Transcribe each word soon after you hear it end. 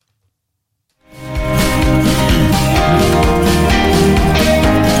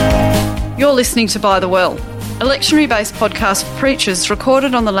You're listening to By the Well, a lectionary-based podcast for preachers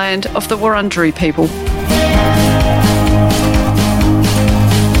recorded on the land of the Wurundjeri people.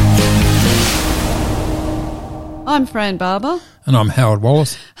 I'm Fran Barber. And I'm Howard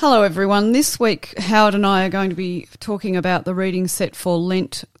Wallace. Hello everyone. This week Howard and I are going to be talking about the reading set for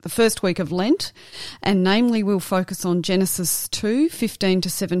Lent, the first week of Lent, and namely we'll focus on Genesis 2, 15 to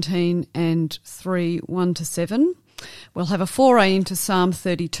 17 and 3, 1 to 7. We'll have a foray into Psalm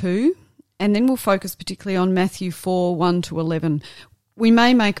 32 and then we'll focus particularly on Matthew 4, 1 to 11. We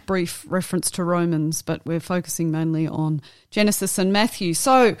may make brief reference to Romans, but we're focusing mainly on Genesis and Matthew.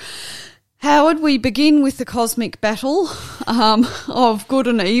 So, Howard, we begin with the cosmic battle of good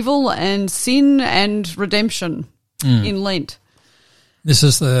and evil and sin and redemption in Lent. This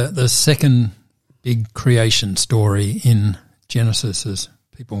is the second big creation story in Genesis, as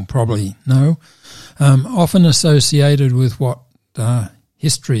people probably know, often associated with what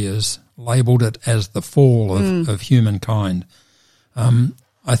history has labelled it as the fall of humankind.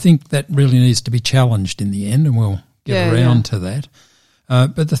 I think that really needs to be challenged in the end, and we'll get around to that.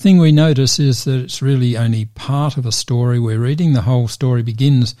 But the thing we notice is that it's really only part of a story we're reading. The whole story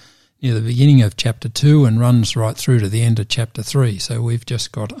begins near the beginning of chapter 2 and runs right through to the end of chapter 3. So we've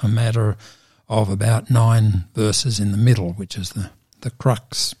just got a matter of about 9 verses in the middle, which is the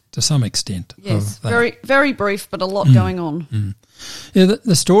crux to some extent. Yes, of that. very, very brief, but a lot going on. Yeah,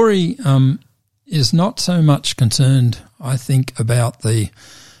 the story is not so much concerned, I think, about the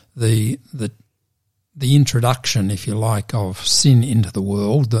introduction, if you like, of sin into the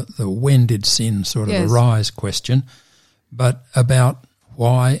world, the when did sin sort of arise question, but about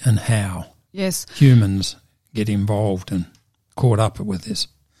why and how humans get involved and caught up with this.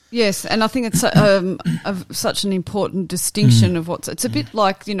 Yes, and I think it's such an important distinction of it's a bit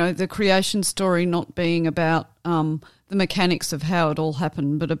like, the creation story not being about the mechanics of how it all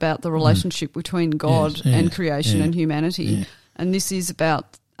happened, but about the relationship between God and creation and humanity. Yeah. And this is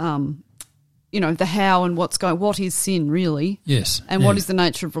about the how and what is sin really? Yes. And what is the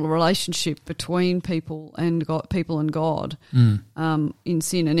nature of a relationship between people and God, in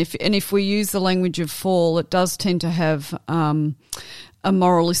sin? And if we use the language of fall, it does tend to have a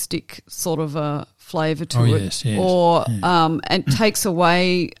moralistic sort of a flavour to it, and takes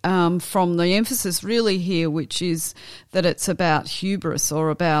away from the emphasis really here, which is that it's about hubris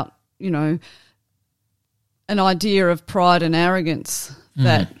or about an idea of pride and arrogance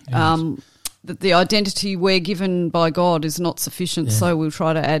that the identity we're given by God is not sufficient, so we'll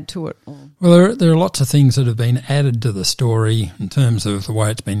try to add to it. Well, there are lots of things that have been added to the story in terms of the way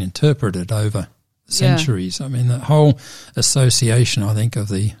it's been interpreted over centuries. I mean, the whole association, I think, of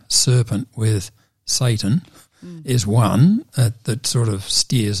the serpent with Satan is one that sort of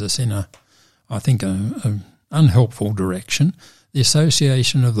steers us in a unhelpful direction. The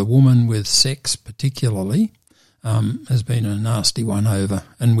association of the woman with sex particularly has been a nasty one over,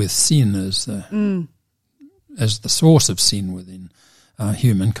 and with sin as the source of sin within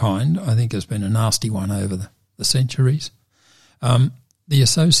humankind, I think has been a nasty one over the centuries. The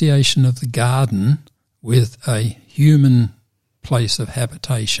association of the garden with a human place of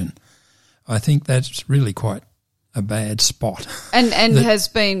habitation, I think that's really quite a bad spot. And has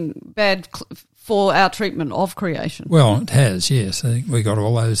been bad for our treatment of creation. Well, it has, yes. We got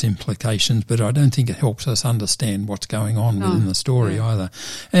all those implications, but I don't think it helps us understand what's going on within the story either.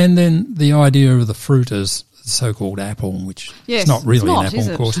 And then the idea of the fruit as the so-called apple, which is not really an apple,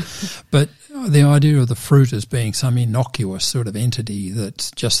 of course, but the idea of the fruit as being some innocuous sort of entity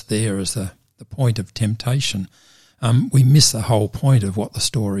that's just there as the point of temptation. We miss the whole point of what the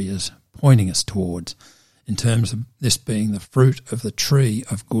story is pointing us towards, in terms of this being the fruit of the tree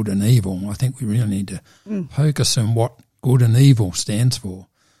of good and evil. I think we really need to focus on what good and evil stands for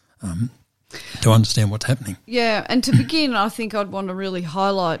to understand what's happening. Yeah, and to begin, I think I'd want to really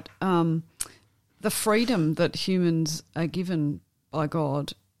highlight the freedom that humans are given by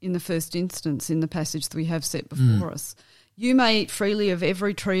God in the first instance in the passage that we have set before us. You may eat freely of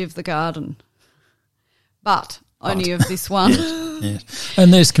every tree of the garden, but only of this one. Yes.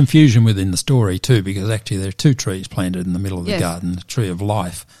 And there's confusion within the story too, because actually there are 2 trees planted in the middle of the garden, the tree of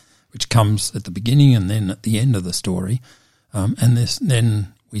life, which comes at the beginning and then at the end of the story.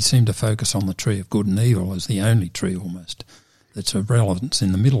 Then we seem to focus on the tree of good and evil as the only tree almost that's of relevance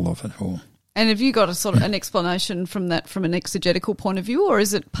in the middle of it all. And have you got a sort of an explanation from that from an exegetical point of view, or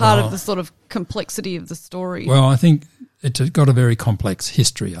is it part of the sort of complexity of the story? Well, I think it's got a very complex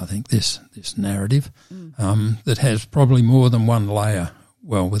history, I think, this narrative, that has probably more than one layer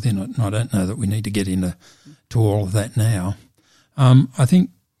within it. And I don't know that we need to get into all of that now. I think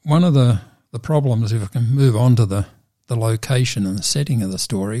one of the problems, if I can move on to the the location and the setting of the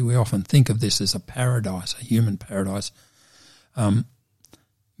story, we often think of this as a paradise, a human paradise.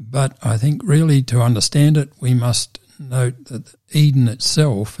 But I think really to understand it, we must note that Eden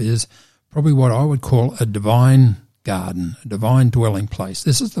itself is probably what I would call a divine garden, a divine dwelling place.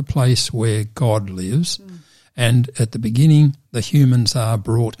 This is the place where God lives, and at the beginning the humans are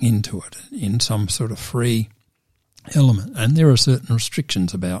brought into it in some sort of free element, and there are certain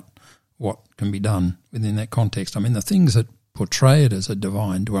restrictions about what can be done within that context. I mean, the things that portray it as a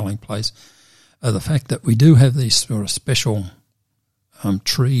divine dwelling place are the fact that we do have these sort of special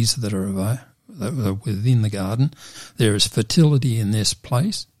trees that are within the garden. There is fertility in this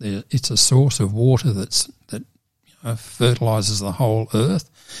place. It's a source of water that fertilises the whole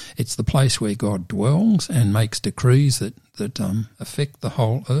earth. It's the place where God dwells and makes decrees that affect the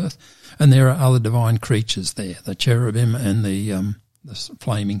whole earth. And there are other divine creatures there, the cherubim and the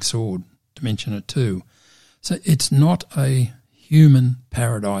flaming sword, to mention it too. So it's not a human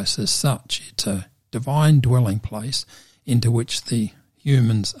paradise as such. It's a divine dwelling place into which the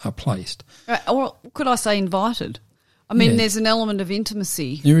humans are placed. Or could I say invited? I mean, there's an element of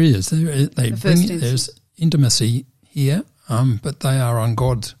intimacy. There is. There's intimacy here, but they are on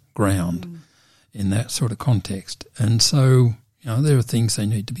God's ground in that sort of context. And so, there are things they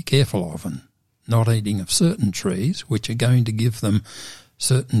need to be careful of, and not eating of certain trees, which are going to give them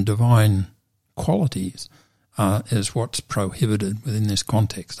certain divine qualities, is what's prohibited within this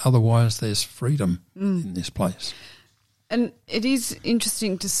context. Otherwise, there's freedom in this place. And it is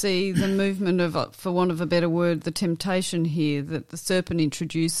interesting to see the movement of, for want of a better word, the temptation here that the serpent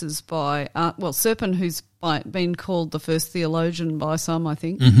introduces by, serpent who's been called the first theologian by some, I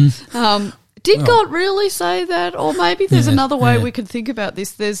think. Mm-hmm. Did God really say that? Or maybe there's another way we could think about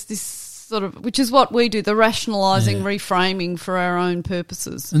this. There's this sort of, which is what we do, the rationalising, reframing for our own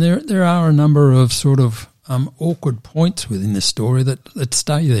purposes. And there are a number of sort of awkward points within this story that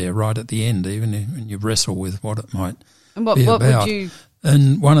stay there right at the end, even when you wrestle with what it might and what be about. Would you?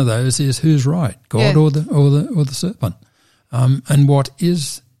 And one of those is who's right, God or the serpent, and what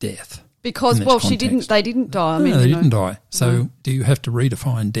is death? Because they didn't die. They didn't die. So do you have to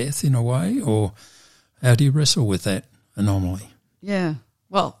redefine death in a way, or how do you wrestle with that anomaly? Yeah.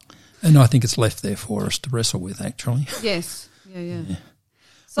 Well. And I think it's left there for us to wrestle with, actually. Yes. Yeah.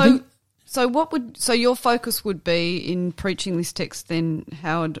 So your focus would be in preaching this text then,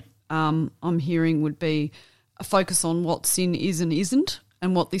 Howard, I'm hearing would be a focus on what sin is and isn't,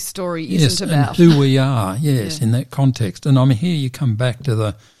 and what this story isn't about. And who we are, in that context. And I mean, here you come back to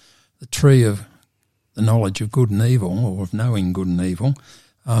the tree of the knowledge of good and evil, or of knowing good and evil.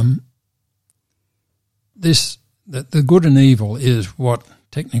 The good and evil is what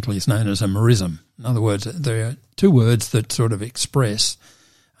technically is known as a merism. In other words, there are two words that sort of express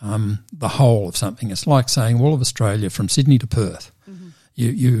the whole of something. It's like saying all of Australia from Sydney to Perth. Mm-hmm.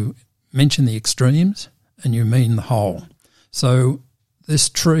 You mention the extremes and you mean the whole. So this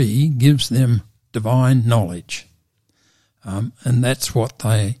tree gives them divine knowledge, and that's what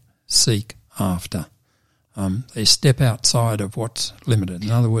they seek after. They step outside of what's limited.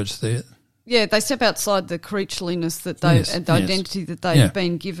 In other words, they step outside the creatureliness that the identity that they've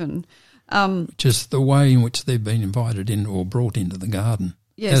been given. Which is the way in which they've been invited in or brought into the garden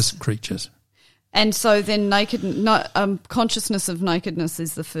as creatures. And so then consciousness of nakedness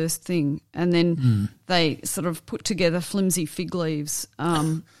is the first thing, and then they sort of put together flimsy fig leaves.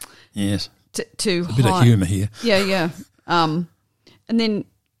 Yes, to a bit of humour here. Yeah. And then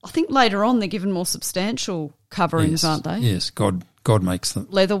I think later on they're given more substantial coverings, aren't they? Yes, God makes them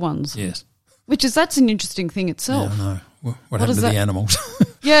leather ones. Yes, that's an interesting thing itself. Yeah, I know. What happened to the animals?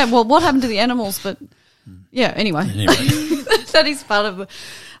 Yeah, well, what happened to the animals? But anyway. That is part of the.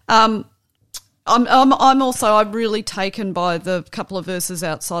 I'm really taken by the couple of verses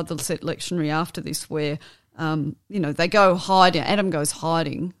outside the set lectionary after this where, they go hiding. Adam goes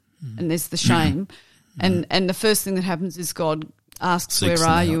hiding, and there's the shame, and the first thing that happens is God asks, "Where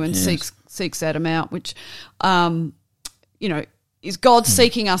are you?" and seeks Adam out, which, is God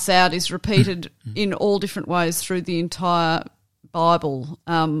seeking us out is repeated in all different ways through the entire Bible.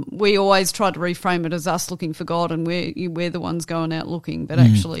 We always try to reframe it as us looking for God, and we're the ones going out looking, but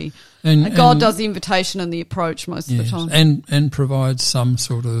actually God does the invitation and the approach most of the time. And provides some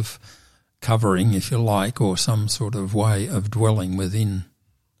sort of covering, if you like, or some sort of way of dwelling within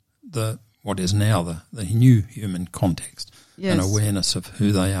what is now the new human context, and awareness of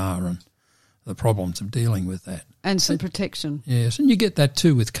who they are and the problems of dealing with that. And some protection. Yes, and you get that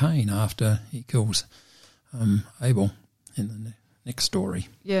too with Cain after he kills Abel in the next story.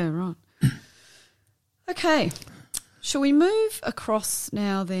 Yeah, right. Okay. Shall we move across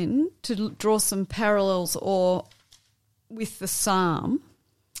now then to draw some parallels or with the Psalm.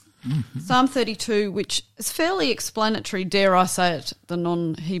 Psalm 32, which is fairly explanatory, dare I say it, the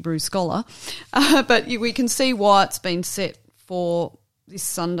non-Hebrew scholar, but we can see why it's been set for this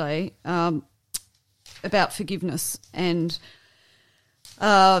Sunday, about forgiveness and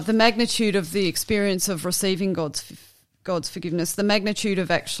the magnitude of the experience of receiving God's forgiveness, the magnitude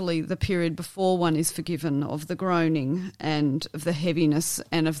of actually the period before one is forgiven, of the groaning and of the heaviness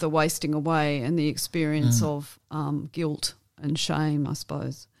and of the wasting away and the experience of guilt and shame, I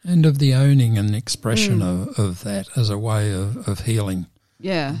suppose. And of the owning and expression of that as a way of healing.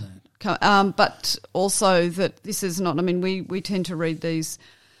 Yeah. But also that this is not, I mean, we tend to read these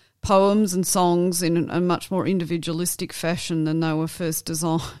poems and songs in a much more individualistic fashion than they were first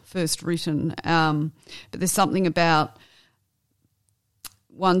written. But there's something about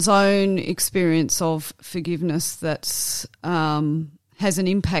one's own experience of forgiveness that's has an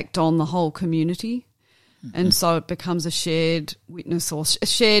impact on the whole community. And so it becomes a shared witness or a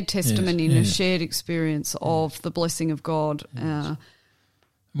shared testimony and a shared experience of the blessing of God.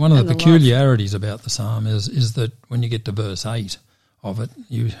 One of the peculiarities about the psalm is that when you get to verse 8 of it,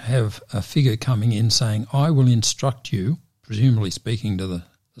 you have a figure coming in saying, I will instruct you, presumably speaking to the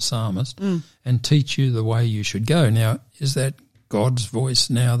psalmist, and teach you the way you should go. Now, is that God's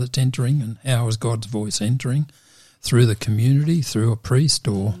voice now that's entering, and how is God's voice entering? Through the community, through a priest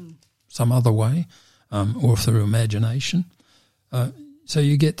or some other way? Or through imagination. So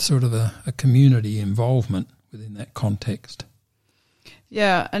you get sort of a community involvement within that context.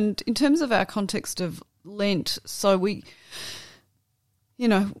 Yeah, and in terms of our context of Lent, so we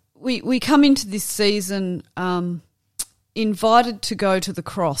come into this season invited to go to the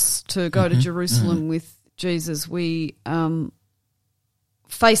cross, to go to Jerusalem with Jesus. We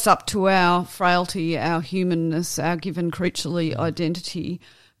face up to our frailty, our humanness, our given creaturely identity.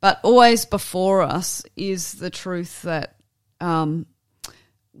 But always before us is the truth that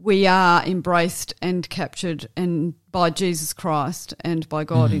we are embraced and captured and by Jesus Christ and by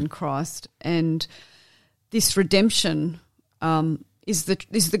God in Christ. And this redemption is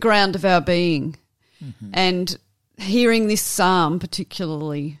the ground of our being. And hearing this psalm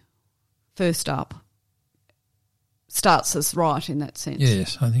particularly first up starts us right in that sense.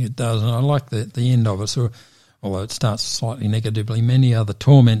 Yes, I think it does. And I like the end of it. So, although it starts slightly negatively, many are the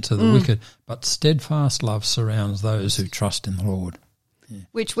torments of the wicked, but steadfast love surrounds those who trust in the Lord. Yeah.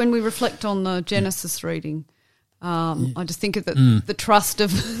 Which, when we reflect on the Genesis reading, I just think of the trust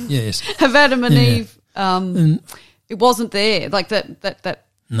of of Adam and Eve. It wasn't there, like that.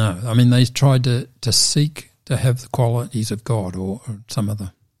 No, I mean they tried to seek to have the qualities of God or some of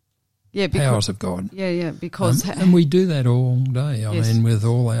the powers of God. Yeah, because and we do that all day. I mean, with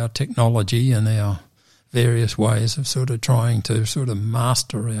all our technology and our various ways of sort of trying to sort of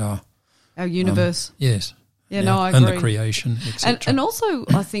master our universe. Yes. Yeah, no, I agree. agree. And the creation, etc. And also,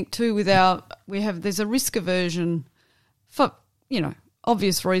 I think too, there's a risk aversion for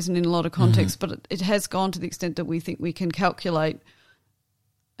obvious reason in a lot of contexts, but it has gone to the extent that we think we can calculate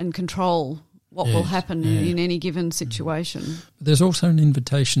and control what will happen in any given situation. But there's also an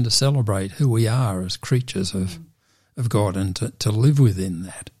invitation to celebrate who we are as creatures of God and to live within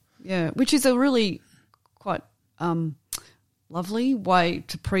that. Yeah, which is a really quite lovely way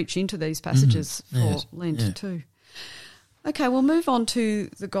to preach into these passages for Lent too. Okay, we'll move on to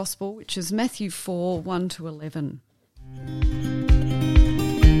the Gospel, which is Matthew 4, 1 to 11.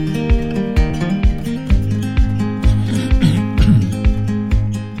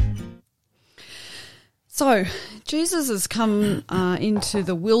 So, Jesus has come into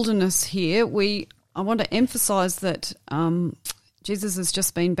the wilderness here. I want to emphasise that Jesus has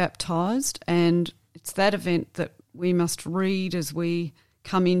just been baptised, and it's that event that we must read as we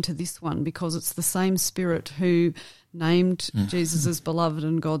come into this one, because it's the same Spirit who named Jesus as beloved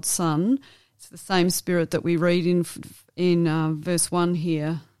and God's Son. It's the same Spirit that we read in verse 1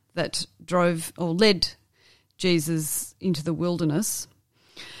 here that drove or led Jesus into the wilderness.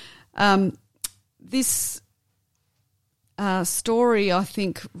 This story, I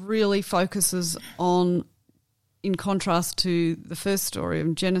think, really focuses on, in contrast to the first story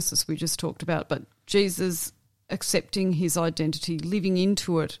of Genesis we just talked about, but Jesus accepting his identity, living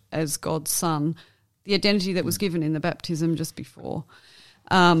into it as God's Son, the identity that was given in the baptism just before.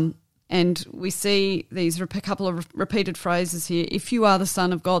 And we see these couple of repeated phrases here. If you are the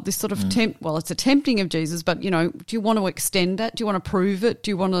Son of God, this sort of it's a tempting of Jesus, but, do you want to extend that? Do you want to prove it?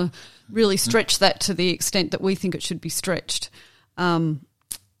 Do you want to really stretch that to the extent that we think it should be stretched?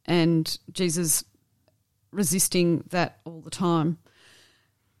 And Jesus resisting that all the time.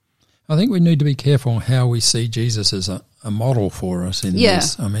 I think we need to be careful how we see Jesus as a model for us in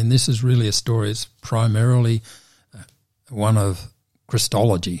this. I mean, this is really a story. It's primarily one of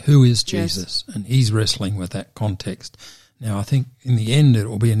Christology. Who is Jesus? Yes. And he's wrestling with that context. Now, I think in the end it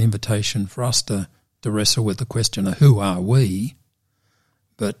will be an invitation for us to wrestle with the question of who are we,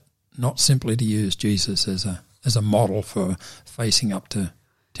 but not simply to use Jesus as a model for facing up to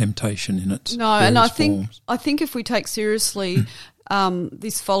temptation in its and I forms. think if we take seriously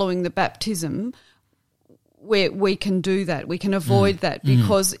this following the baptism, where we can do that, we can avoid that,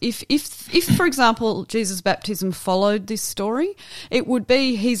 because if for example Jesus' baptism followed this story, it would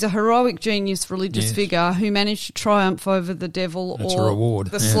be he's a heroic genius religious figure who managed to triumph over the devil. That's or a reward.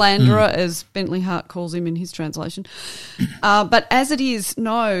 The slanderer, as Bentley Hart calls him in his translation. But as it is,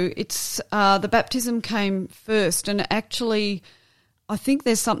 no, it's the baptism came first, and actually I think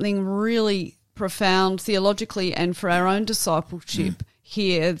there's something really profound theologically and for our own discipleship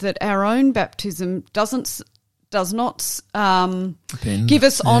here, that our own baptism does not give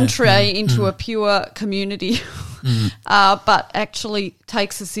us entree into a pure community, but actually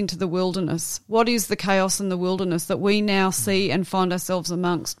takes us into the wilderness. What is the chaos in the wilderness that we now see and find ourselves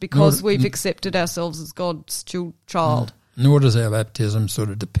amongst because we've accepted ourselves as God's child? Nor does our baptism sort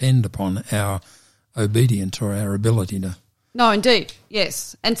of depend upon our obedience or our ability to... No, indeed,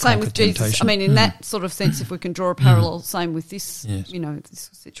 yes. And same with Jesus. Temptation. I mean, in that sort of sense, if we can draw a parallel, same with this, this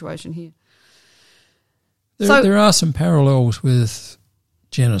situation here. There are some parallels with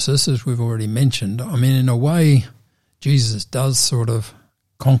Genesis, as we've already mentioned. I mean, in a way, Jesus does sort of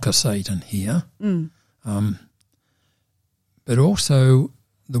conquer Satan here. But also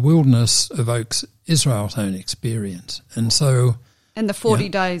the wilderness evokes Israel's own experience. And so... And the 40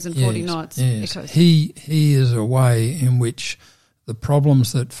 days and 40 nights. Yes. He is a way in which the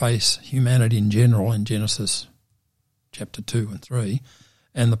problems that face humanity in general in Genesis chapter 2 and 3,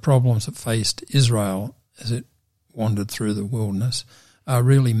 and the problems that faced Israel as it wandered through the wilderness are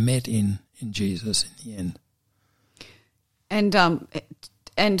really met in Jesus in the end.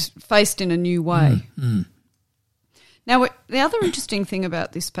 And faced in a new way. Now, the other interesting thing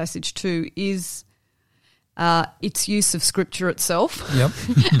about this passage too is its use of Scripture itself. Yep.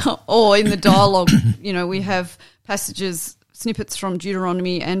 Or in the dialogue, we have passages, snippets from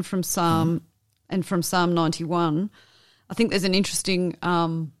Deuteronomy and from Psalm 91. I think there's an interesting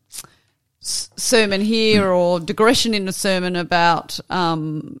sermon here, or digression in a sermon about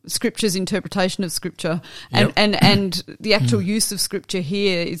Scripture's interpretation of Scripture, and the actual use of Scripture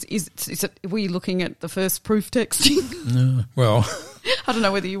here is are we looking at the first proof texting? No, well, I don't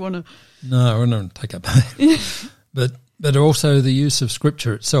know whether you want to. No, I don't take up that. But also the use of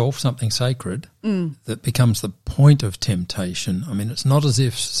Scripture itself, something sacred, that becomes the point of temptation. I mean, it's not as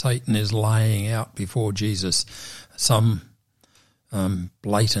if Satan is laying out before Jesus some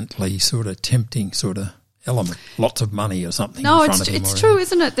blatantly sort of tempting sort of element, lots of money or something. No, in front of him it's true,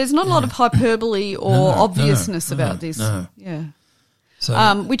 isn't it? There's not a lot of hyperbole or obviousness about this. No. Yeah.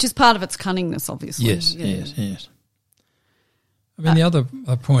 So, which is part of its cunningness, obviously. Yes. I mean, the other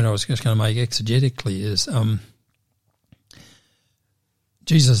point I was just going to make exegetically is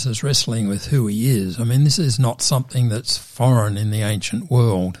Jesus is wrestling with who he is. I mean, this is not something that's foreign in the ancient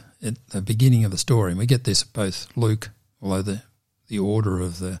world at the beginning of the story. And we get this at both Luke, although the order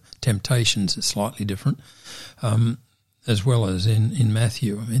of the temptations is slightly different, as well as in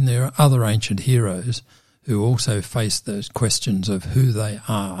Matthew. I mean, there are other ancient heroes who also faced those questions of who they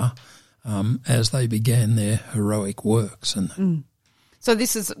are as they began their heroic works. And so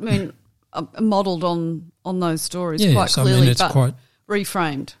this is, modelled on those stories quite yes, clearly, I mean, it's but quite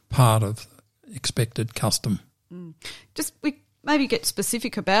reframed. Part of expected custom. Just we maybe get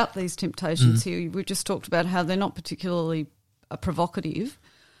specific about these temptations here. We just talked about how they're not particularly provocative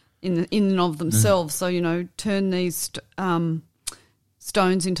in and of themselves. So, turn these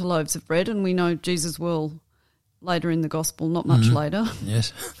stones into loaves of bread, and we know Jesus will later in the gospel, not much later,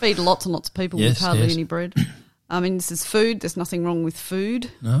 feed lots and lots of people with hardly any bread. I mean, this is food. There's nothing wrong with food.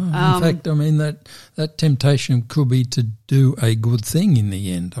 No, in fact, I mean, that temptation could be to do a good thing in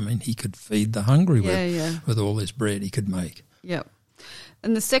the end. I mean, he could feed the hungry with all this bread he could make. Yeah.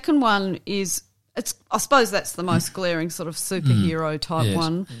 And the second one is, I suppose that's the most glaring sort of superhero type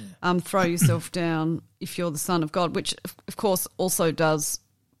one. Yeah. Throw yourself down if you're the Son of God, which, of course, also does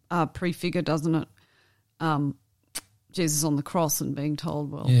prefigure, doesn't it, Jesus on the cross and being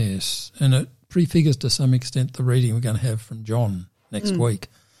told, well. Yes, and it prefigures to some extent the reading we're going to have from John next week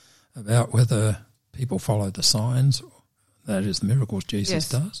about whether people follow the signs, that is the miracles Jesus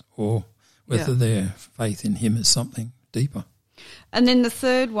does, or whether their faith in him is something deeper. And then the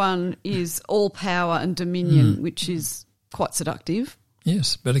third one is all power and dominion, which is quite seductive.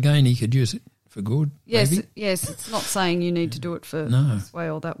 Yes, but again, he could use it for good. Yes, maybe. yes. It's not saying you need to do it for this way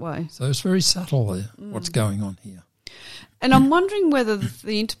or that way. So it's very subtle what's going on here. And I'm wondering whether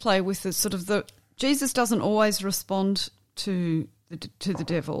the interplay with the sort of Jesus doesn't always respond to the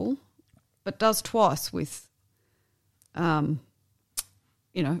devil, but does twice with, a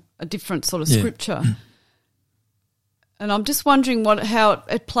different sort of scripture. And I'm just wondering how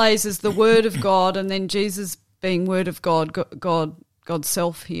it plays as the Word of God, and then Jesus being Word of God, God's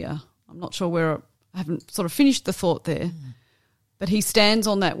self here. I'm not sure I haven't sort of finished the thought there, but he stands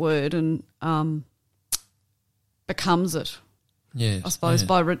on that word and becomes it. Yes, I suppose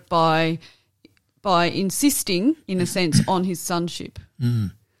by insisting, in a sense, on his sonship.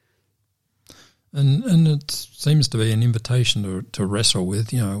 Mm. And it seems to be an invitation to wrestle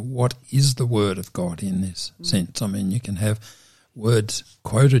with, what is the Word of God in this sense? I mean, you can have words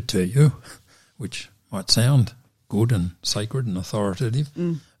quoted to you, which might sound good and sacred and authoritative,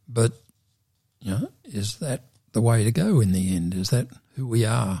 but, is that the way to go in the end? Is that who we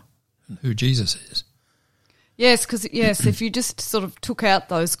are and who Jesus is? Yes, because, if you just sort of took out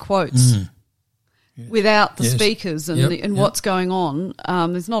those quotes without the speakers and what's going on,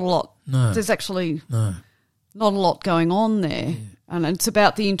 there's not a lot. No. There's actually not a lot going on there. Yeah. And it's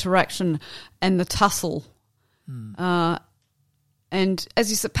about the interaction and the tussle. And as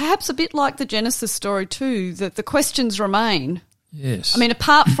you said, perhaps a bit like the Genesis story too, that the questions remain. Yes. I mean,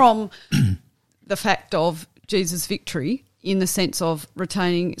 apart from the fact of Jesus' victory in the sense of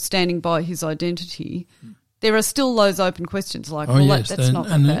standing by his identity, there are still those open questions like, that's not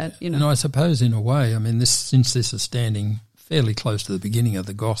that bad. And I suppose in a way, I mean, since this is standing fairly close to the beginning of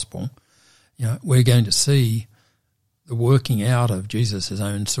the gospel, we're going to see the working out of Jesus'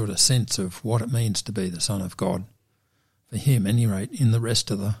 own sort of sense of what it means to be the Son of God for him, at any rate, in the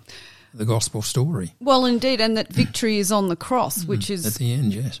rest of the gospel story. Well, indeed, and that victory is on the cross, which is at the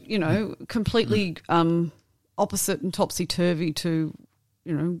end, yes, completely opposite and topsy-turvy to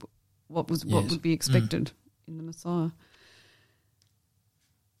what would be expected in the Messiah.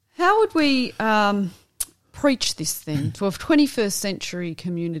 How would we preach this then to a 21st century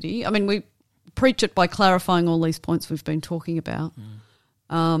community? I mean, we preach it by clarifying all these points we've been talking about,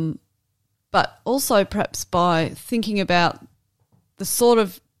 but also perhaps by thinking about the sort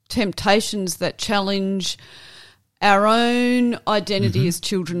of temptations that challenge our own identity as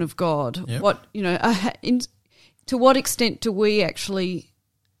children of God. Yep. To what extent do we actually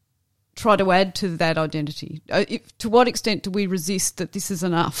try to add to that identity? To what extent do we resist that this is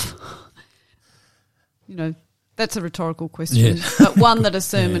enough? That's a rhetorical question, but one that a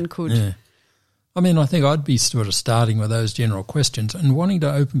sermon could. Yeah. I mean, I think I'd be sort of starting with those general questions and wanting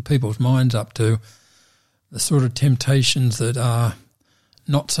to open people's minds up to the sort of temptations that are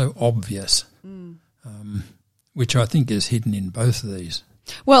not so obvious, which I think is hidden in both of these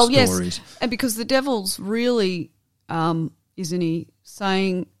stories. Yes, and because the devil's really, isn't he,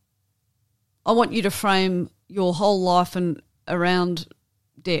 saying, I want you to frame your whole life around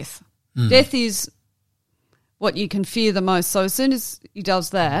death. Death is what you can fear the most. So as soon as he does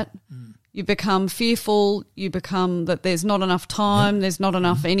that, you become fearful, you become that there's not enough time, there's not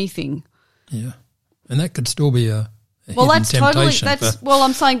enough anything. Yeah. And that could still be a that's temptation.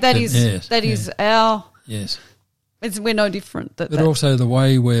 I'm saying that is our... Yes. We're no different. But also the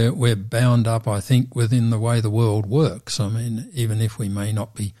way we're bound up, I think, within the way the world works. I mean, even if we may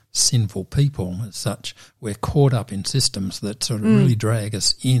not be sinful people as such, we're caught up in systems that sort of really drag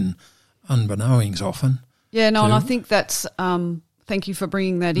us in, unbeknowns often. Yeah, no, and I think that's... thank you for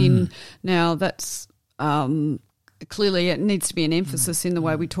bringing that in. Now, that's clearly it needs to be an emphasis in the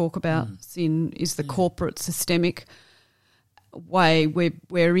way we talk about sin is the corporate systemic way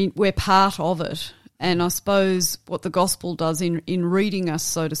we're part of it. And I suppose what the gospel does in reading us,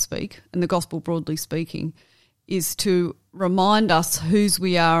 so to speak, and the gospel broadly speaking, is to remind us whose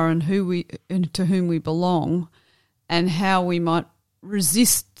we are and to whom we belong, and how we might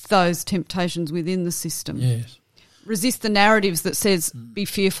resist those temptations within the system. Yes. Resist the narratives that says be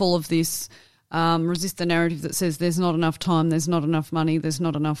fearful of this. Resist the narrative that says there's not enough time, there's not enough money, there's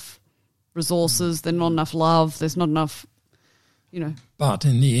not enough resources, there's not enough love, there's not enough, But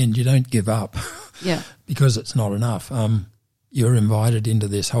in the end, you don't give up. Yeah. Because it's not enough. You're invited into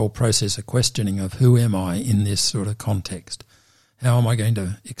this whole process of questioning of who am I in this sort of context? How am I going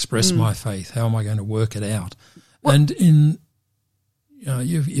to express my faith? How am I going to work it out? What? And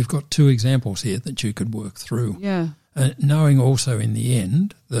you've got two examples here that you could work through. Yeah. Knowing also in the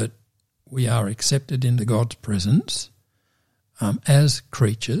end that we are accepted into God's presence as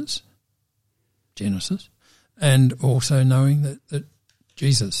creatures, Genesis, and also knowing that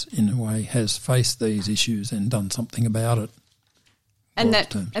Jesus, in a way, has faced these issues and done something about it. And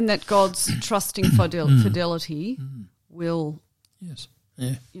that God's trusting fidelity will, yes,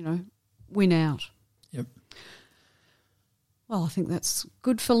 win out. Yep. Well, I think that's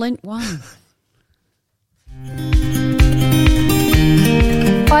good for Lent 1.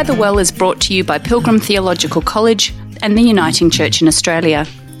 By the Well is brought to you by Pilgrim Theological College and the Uniting Church in Australia.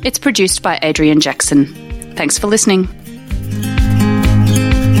 It's produced by Adrian Jackson. Thanks for listening.